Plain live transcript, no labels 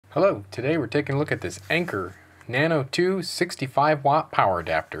Hello, today we're taking a look at this Anker Nano II 65 watt power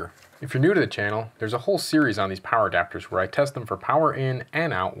adapter. If you're new to the channel, there's a whole series on these power adapters where I test them for power in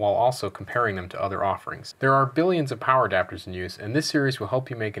and out while also comparing them to other offerings. There are billions of power adapters in use, and this series will help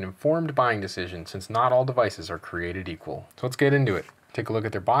you make an informed buying decision since not all devices are created equal. So let's get into it. Take a look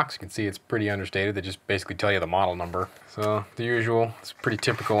at their box. You can see it's pretty understated. They just basically tell you the model number. So the usual, it's a pretty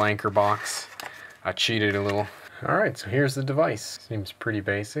typical Anker box. I cheated a little. Alright, so here's the device. Seems pretty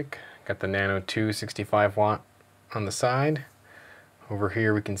basic. Got the Nano II 65 watt on the side. Over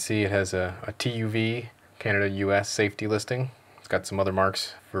here we can see it has a TUV, Canada, US safety listing. It's got some other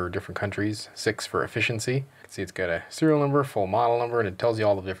marks for different countries, 6 for efficiency. You can see it's got a serial number, full model number, and it tells you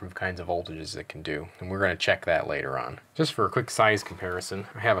all the different kinds of voltages it can do. And we're going to check that later on. Just for a quick size comparison,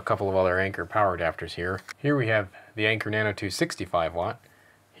 I have a couple of other Anker power adapters here. Here we have the Anker Nano II 65 watt.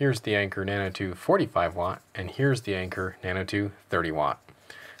 Here's the Anker Nano II 45 watt, and here's the Anker Nano II 30 watt.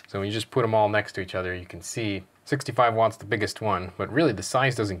 So when you just put them all next to each other, you can see 65 watts the biggest one, but really the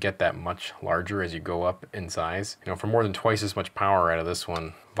size doesn't get that much larger as you go up in size. You know, for more than twice as much power out of this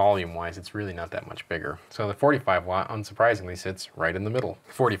one, volume-wise, it's really not that much bigger. So the 45 watt, unsurprisingly, sits right in the middle.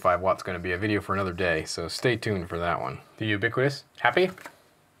 45 watt's going to be a video for another day, so stay tuned for that one. The ubiquitous. Happy?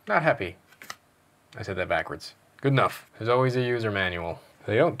 Not happy. I said that backwards. Good enough. There's always a user manual.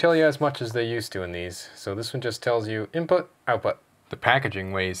 They don't tell you as much as they used to in these, so this one just tells you input, output. The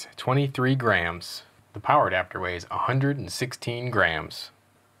packaging weighs 23 grams. The power adapter weighs 116 grams.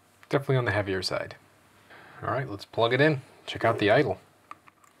 Definitely on the heavier side. Alright, let's plug it in. Check out the idle.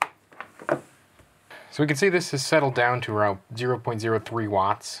 So we can see this has settled down to around 0.03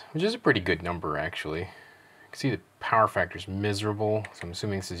 watts, which is a pretty good number actually. You can see the power factor is miserable, so I'm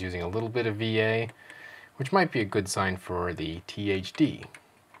assuming this is using a little bit of VA, which might be a good sign for the THD.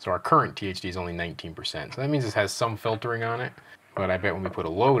 So our current THD is only 19%, so that means this has some filtering on it, but I bet when we put a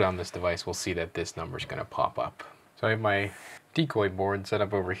load on this device, we'll see that this number is going to pop up. So I have my decoy board set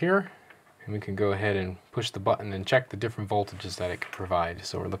up over here, and we can go ahead and push the button and check the different voltages that it can provide.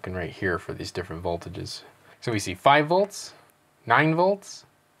 So we're looking right here for these different voltages. So we see 5 volts, 9 volts,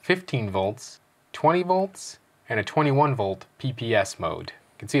 15 volts, 20 volts, and a 21 volt PPS mode.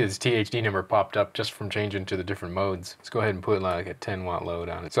 You can see this THD number popped up just from changing to the different modes. Let's go ahead and put like a 10 watt load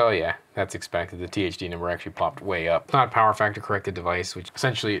on it. So yeah, that's expected. The THD number actually popped way up. It's not a power factor corrected device, which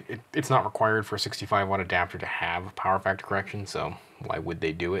essentially it's not required for a 65 watt adapter to have power factor correction, so why would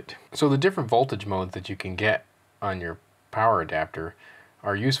they do it? So the different voltage modes that you can get on your power adapter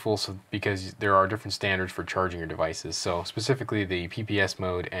are useful because there are different standards for charging your devices. So specifically the PPS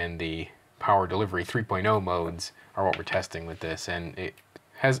mode and the power delivery 3.0 modes are what we're testing with this, and it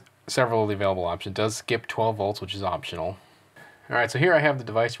has several of the available options. It does skip 12 volts, which is optional. Alright, so here I have the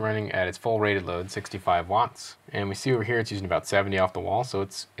device running at its full rated load, 65 watts. And we see over here it's using about 70 off the wall, so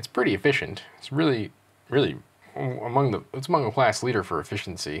it's pretty efficient. It's really among the class leader for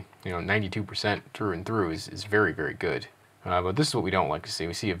efficiency. You know, 92% through and through is very, very good. But this is what we don't like to see.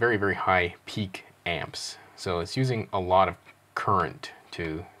 We see a very, very high peak amps. So it's using a lot of current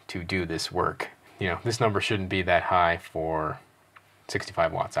to do this work. You know, this number shouldn't be that high for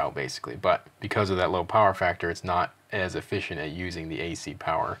 65 watts out basically, but because of that low power factor, it's not as efficient at using the AC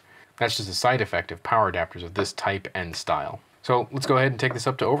power. That's just a side effect of power adapters of this type and style. So let's go ahead and take this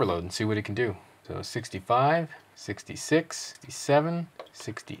up to overload and see what it can do. So 65, 66, 67,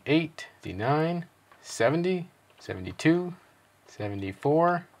 68, 69, 70, 72,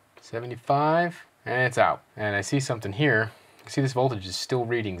 74, 75, and it's out. And I see something here. You can see this voltage is still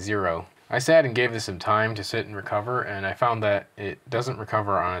reading 0. I sat and gave this some time to sit and recover, and I found that it doesn't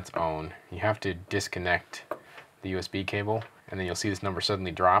recover on its own. You have to disconnect the USB cable, and then you'll see this number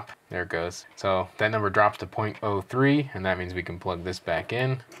suddenly drop. There it goes. So that number drops to 0.03, and that means we can plug this back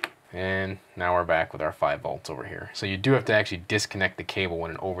in, and now we're back with our 5 volts over here. So you do have to actually disconnect the cable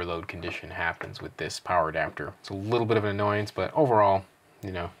when an overload condition happens with this power adapter. It's a little bit of an annoyance, but overall,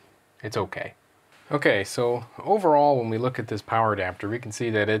 you know, it's okay. Okay, so overall, when we look at this power adapter, we can see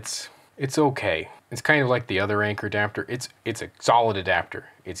that it's okay. It's kind of like the other Anker adapter. It's a solid adapter.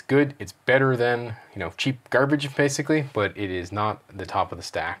 It's good. It's better than, you know, cheap garbage basically, but it is not the top of the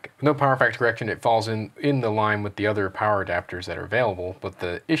stack. No power factor correction. It falls in the line with the other power adapters that are available, but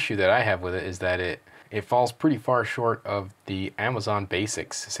the issue that I have with it is that it falls pretty far short of the Amazon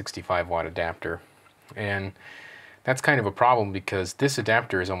Basics 65 watt adapter. And that's kind of a problem because this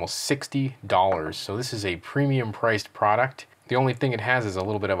adapter is almost $60. So this is a premium priced product. The only thing it has is a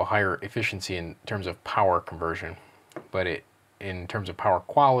little bit of a higher efficiency in terms of power conversion, but in terms of power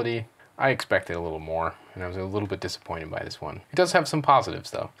quality, I expected a little more, and I was a little bit disappointed by this one. It does have some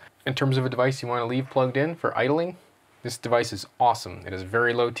positives though. In terms of a device you want to leave plugged in for idling, This device is awesome. It has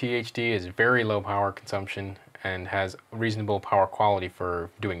very low THD, has very low power consumption, and has reasonable power quality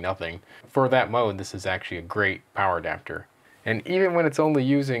for doing nothing. For that mode, this is actually a great power adapter. And even when it's only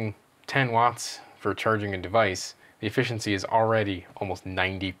using 10 watts for charging a device, the efficiency is already almost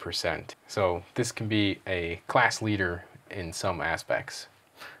 90%. So this can be a class leader in some aspects.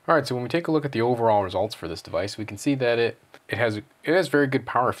 Alright, so when we take a look at the overall results for this device, we can see that it has very good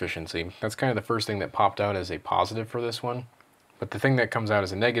power efficiency. That's kind of the first thing that popped out as a positive for this one. But the thing that comes out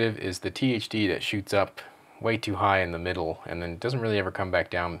as a negative is the THD that shoots up way too high in the middle and then doesn't really ever come back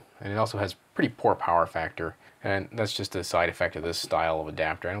down. And it also has pretty poor power factor. And that's just a side effect of this style of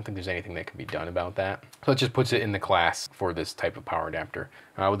adapter. I don't think there's anything that can be done about that. So it just puts it in the class for this type of power adapter.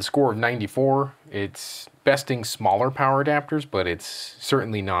 With a score of 94, it's besting smaller power adapters, but it's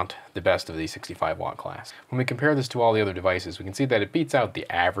certainly not the best of the 65 watt class. When we compare this to all the other devices, we can see that it beats out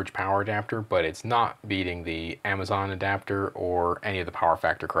the average power adapter, but it's not beating the Amazon adapter or any of the power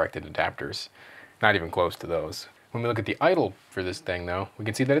factor corrected adapters. Not even close to those. When we look at the idle for this thing though, we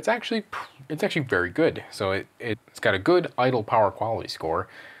can see that it's actually very good. So it's got a good idle power quality score,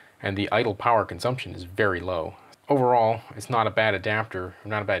 and the idle power consumption is very low. Overall, it's not a bad adapter,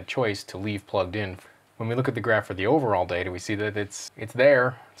 not a bad choice to leave plugged in. When we look at the graph for the overall data, we see that it's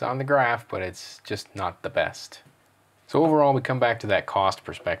there, it's on the graph, but it's just not the best. So overall, we come back to that cost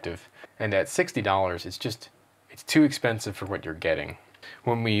perspective, and at $60, it's too expensive for what you're getting.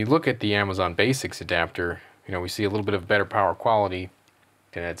 When we look at the Amazon Basics adapter, we see a little bit of better power quality,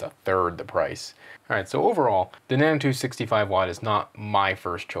 and it's a third the price. Alright, so overall, the Nano II 65 watt is not my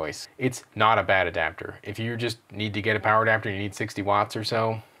first choice. It's not a bad adapter. If you just need to get a power adapter and you need 60 watts or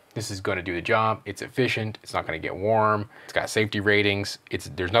so, this is going to do the job. It's efficient, it's not going to get warm, it's got safety ratings,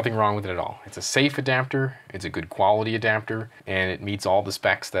 there's nothing wrong with it at all. It's a safe adapter, it's a good quality adapter, and it meets all the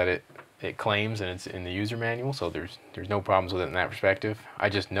specs that it claims, and it's in the user manual, so there's no problems with it in that perspective. I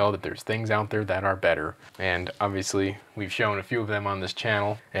just know that there's things out there that are better, and obviously we've shown a few of them on this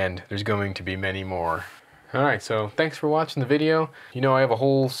channel, and there's going to be many more. Alright, so thanks for watching the video. I have a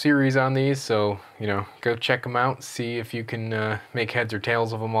whole series on these, so go check them out, see if you can make heads or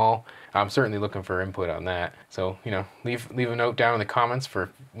tails of them all. I'm certainly looking for input on that, so leave a note down in the comments for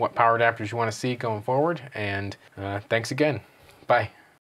what power adapters you want to see going forward, and thanks again. Bye.